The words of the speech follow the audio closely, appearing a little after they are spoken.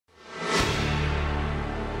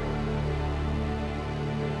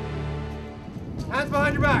Hands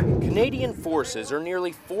behind your back. Canadian forces are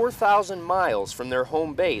nearly 4,000 miles from their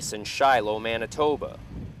home base in Shiloh, Manitoba.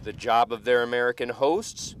 The job of their American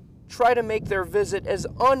hosts? Try to make their visit as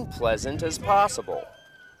unpleasant as possible,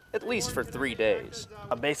 at least for 3 days.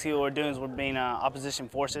 Basically what we're doing is we're being opposition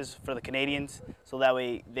forces for the Canadians, so that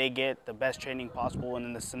way they get the best training possible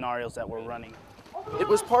in the scenarios that we're running. It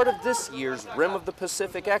was part of this year's Rim of the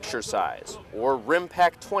Pacific exercise, or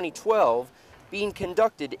RIMPAC 2012, being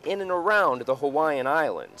conducted in and around the Hawaiian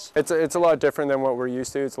Islands. It's a lot different than what we're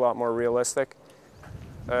used to. It's a lot more realistic,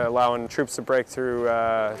 allowing troops to break through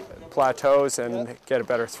plateaus and get a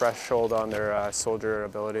better threshold on their soldier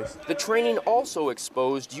abilities. The training also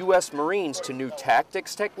exposed U.S. Marines to new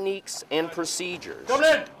tactics, techniques, and procedures.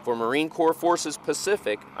 For Marine Corps Forces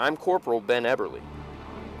Pacific, I'm Corporal Ben Eberle.